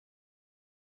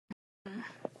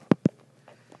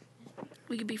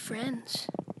We could be friends.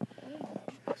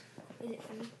 Is it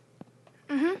free?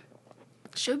 Mm-hmm.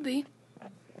 Should be.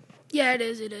 Yeah, it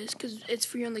is, because it's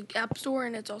free on the App Store,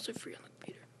 and it's also free on the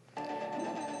computer.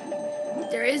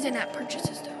 There is in-app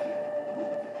purchases, though.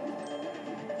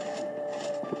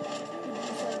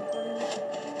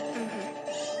 Mm-hmm.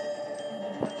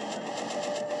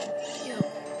 Yep.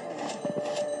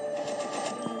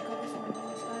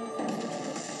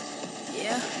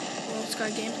 Yeah. World Sky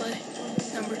Gameplay.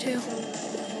 Number 2.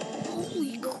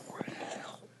 Holy crap.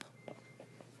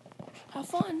 How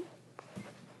fun.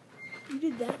 You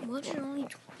did that much and only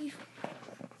 20.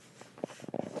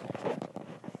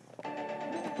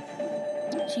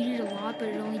 So you did a lot, but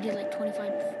it only did like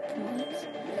 25 points?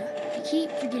 Yeah. I keep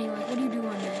forgetting, like, what do you do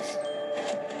on this?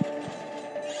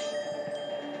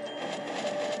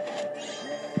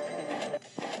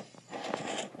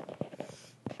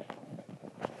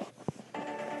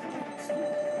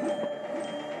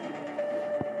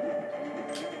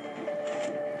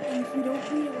 And if you don't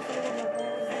beat it with all of our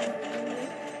balls, then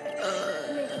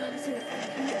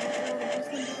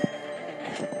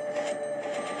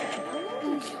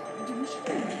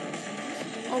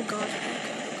Oh, God.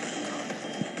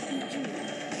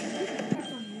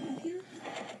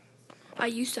 I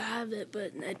used to have it,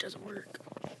 but it doesn't work.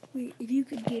 Wait, if you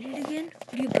could get it again,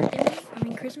 would you get birthday money? I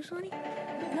mean, Christmas money?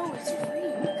 No, it's free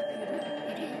on the computer.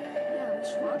 It is. Yeah,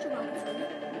 Mr. Roger got it free.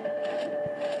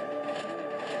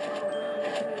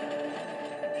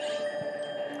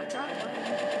 I tried playing.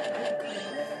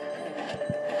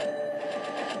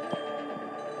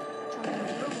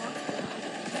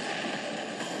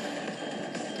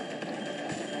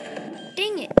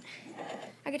 Dang it!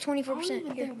 I get 24%. I don't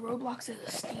even think Roblox is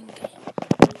a Steam game.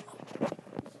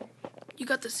 You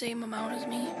got the same amount as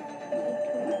me.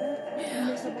 Yeah.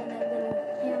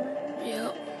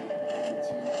 Yep.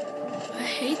 I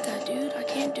hate that, dude. I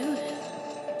can't do it.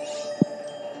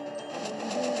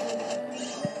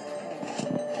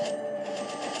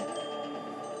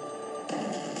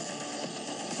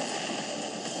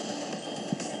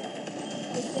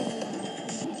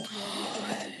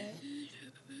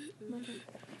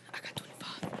 I got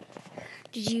 25.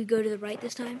 Did you go to the right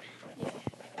this time? Yeah.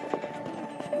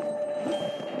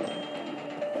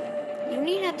 You don't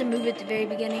even have to move at the very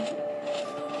beginning.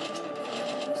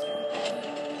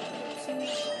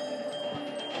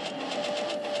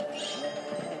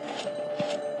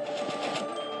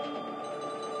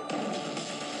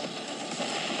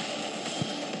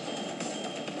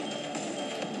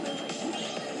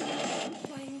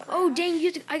 Oh dang!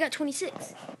 I got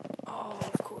 26. Oh,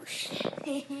 of course.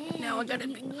 Now I gotta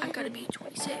be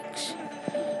 26.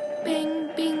 Bing,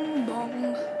 bing,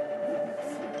 bong.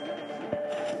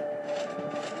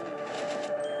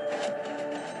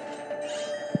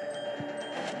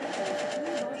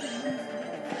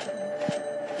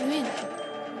 What do you mean?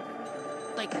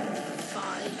 Like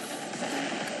 5.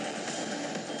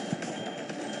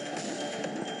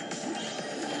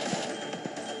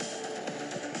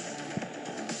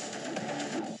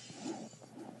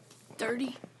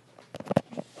 30.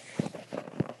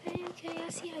 Okay, I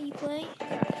see how you play.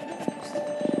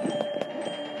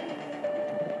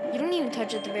 You don't even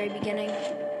touch at the very beginning.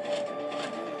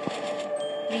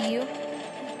 Do you?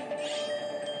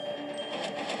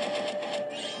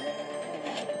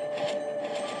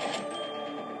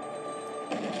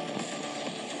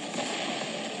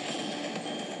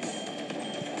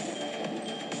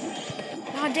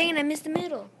 Aw, dang it, I missed the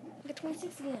middle. I got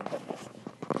 26 again.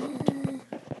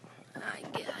 I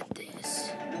got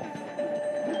this.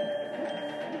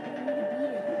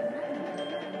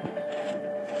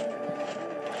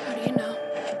 How do you know?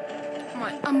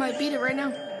 I might beat it right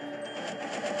now.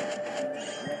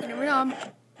 You never know.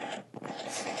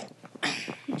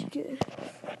 Did you get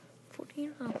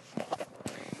 14? Oh.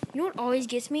 You know what always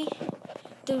gets me?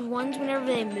 Those ones whenever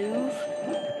they move.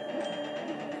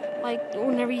 Like,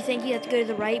 whenever you think you have to go to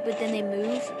the right, but then they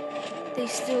move. They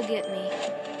still get me.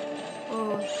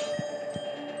 Oh.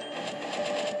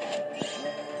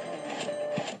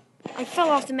 I fell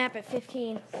off the map at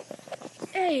 15.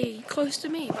 Hey, close to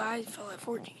me, but I fell at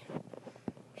 14.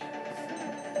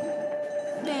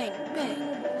 Bang, bang.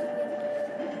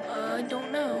 I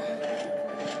don't know.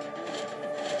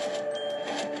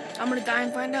 I'm gonna die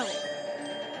and find out.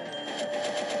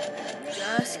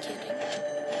 Just kidding.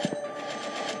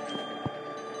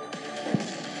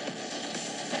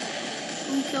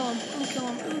 Ooh, kill him, ooh, kill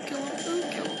him, ooh, kill him, ooh,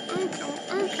 kill him, ooh, kill him,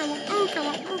 ooh, kill him, ooh, kill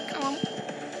him, ooh, kill him.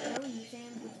 How are you,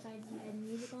 Sam? Which side you had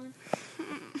music on?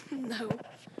 No.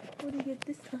 What did you get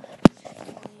this time?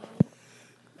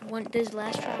 This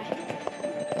last try.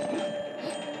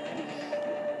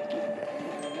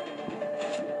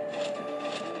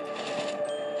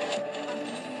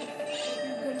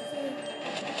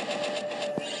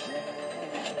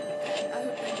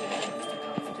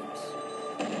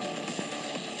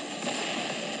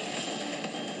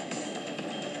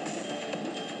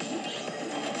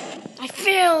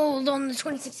 Filled on the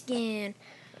 26th skin.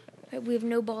 Right, we have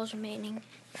no balls remaining.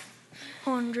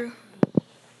 Hold on, Drew.